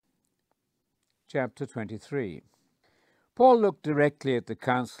Chapter 23. Paul looked directly at the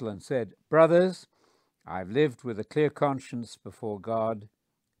council and said, "Brothers, I've lived with a clear conscience before God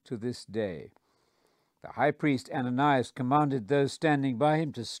to this day." The high priest Ananias commanded those standing by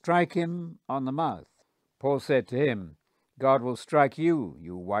him to strike him on the mouth. Paul said to him, "God will strike you,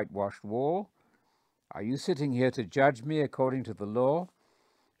 you whitewashed wall. Are you sitting here to judge me according to the law,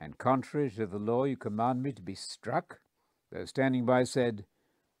 and contrary to the law you command me to be struck?" Those standing by said,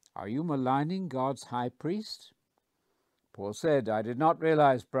 "Are you maligning God's high priest?" Paul said, "I did not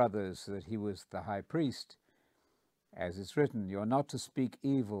realize, brothers, that he was the high priest. As is written, you are not to speak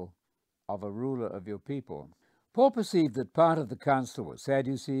evil of a ruler of your people." Paul perceived that part of the council were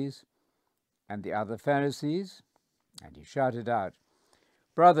Sadducees and the other Pharisees, and he shouted out,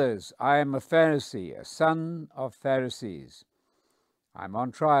 "Brothers, I am a Pharisee, a son of Pharisees. I am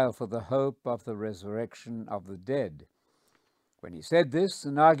on trial for the hope of the resurrection of the dead." When he said this,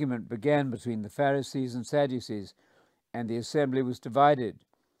 an argument began between the Pharisees and Sadducees, and the assembly was divided.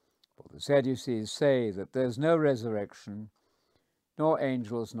 For the Sadducees say that there is no resurrection, nor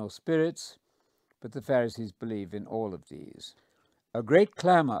angels, nor spirits, but the Pharisees believe in all of these. A great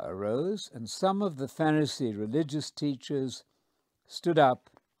clamor arose, and some of the Pharisee religious teachers stood up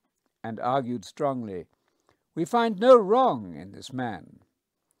and argued strongly, "We find no wrong in this man.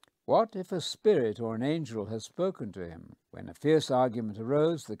 What if a spirit or an angel has spoken to him?" When a fierce argument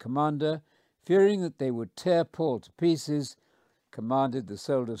arose, the commander, fearing that they would tear Paul to pieces, commanded the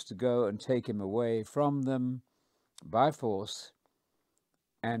soldiers to go and take him away from them by force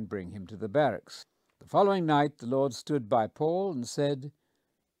and bring him to the barracks. The following night the Lord stood by Paul and said,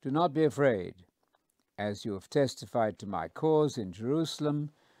 "Do not be afraid. As you have testified to my cause in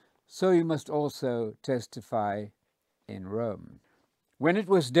Jerusalem, so you must also testify in Rome." When it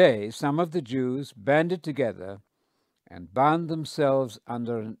was day, some of the Jews banded together and bound themselves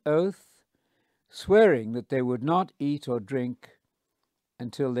under an oath, swearing that they would not eat or drink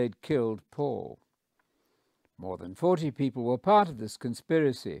until they'd killed Paul. More than 40 people were part of this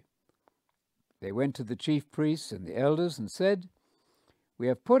conspiracy. They went to the chief priests and the elders and said, "We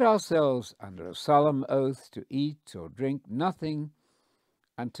have put ourselves under a solemn oath to eat or drink nothing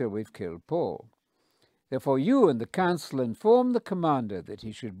until we've killed Paul. Therefore you and the council inform the commander that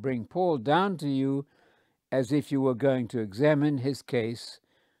he should bring Paul down to you as if you were going to examine his case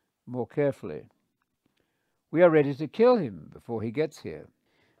more carefully. We are ready to kill him before he gets here."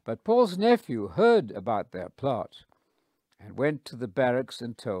 But Paul's nephew heard about their plot and went to the barracks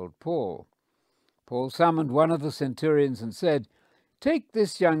and told Paul. Paul summoned one of the centurions and said, "Take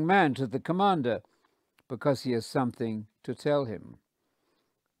this young man to the commander, because he has something to tell him."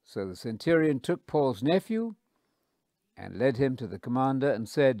 So the centurion took Paul's nephew and led him to the commander and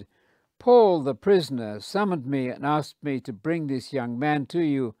said, "Paul, the prisoner, summoned me and asked me to bring this young man to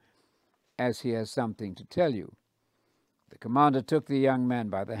you, as he has something to tell you." The commander took the young man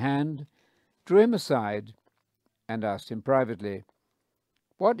by the hand, drew him aside, and asked him privately,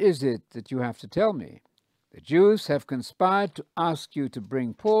 "What is it that you have to tell me?" "The Jews have conspired to ask you to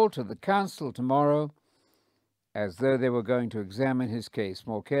bring Paul to the council tomorrow, as though they were going to examine his case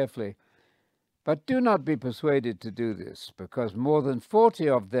more carefully. But do not be persuaded to do this, because more than 40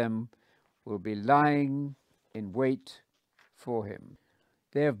 of them will be lying in wait for him.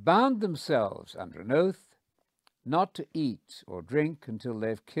 They have bound themselves under an oath not to eat or drink until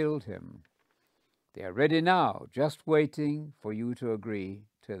they've killed him. They are ready now, just waiting for you to agree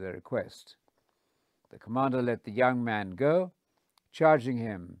to their request." The commander let the young man go, charging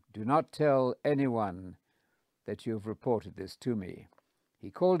him, "Do not tell anyone that you have reported this to me."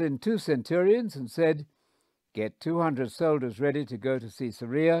 He called in 2 centurions and said, "Get 200 soldiers ready to go to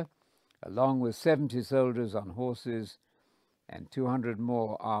Caesarea, along with 70 soldiers on horses and 200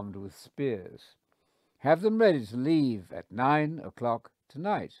 more armed with spears. Have them ready to leave at 9 o'clock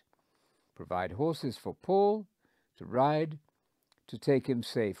tonight. Provide horses for Paul to ride to take him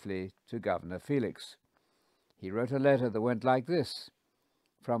safely to Governor Felix." He wrote a letter that went like this: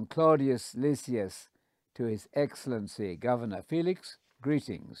 "From Claudius Lysias to His Excellency Governor Felix,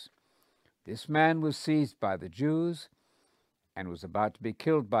 greetings. This man was seized by the Jews and was about to be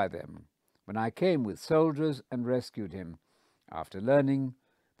killed by them, when I came with soldiers and rescued him, after learning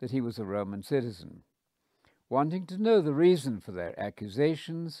that he was a Roman citizen. Wanting to know the reason for their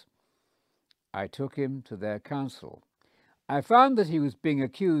accusations, I took him to their council. I found that he was being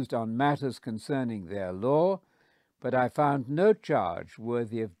accused on matters concerning their law, but I found no charge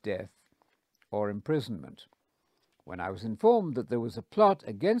worthy of death or imprisonment. When I was informed that there was a plot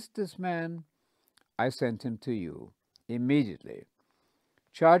against this man, I sent him to you immediately,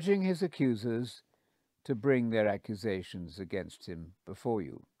 charging his accusers to bring their accusations against him before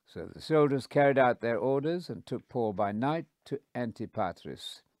you. So the soldiers carried out their orders and took Paul by night to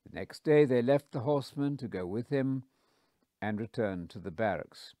Antipatris. The next day they left the horsemen to go with him and returned to the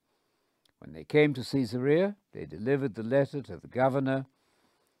barracks. When they came to Caesarea, they delivered the letter to the governor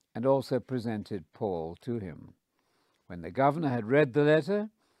and also presented Paul to him. When the governor had read the letter,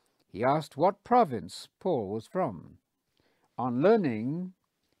 he asked what province Paul was from. On learning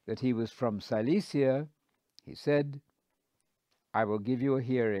that he was from Cilicia, he said, "I will give you a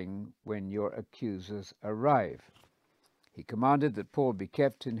hearing when your accusers arrive." He commanded that Paul be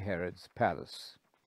kept in Herod's palace.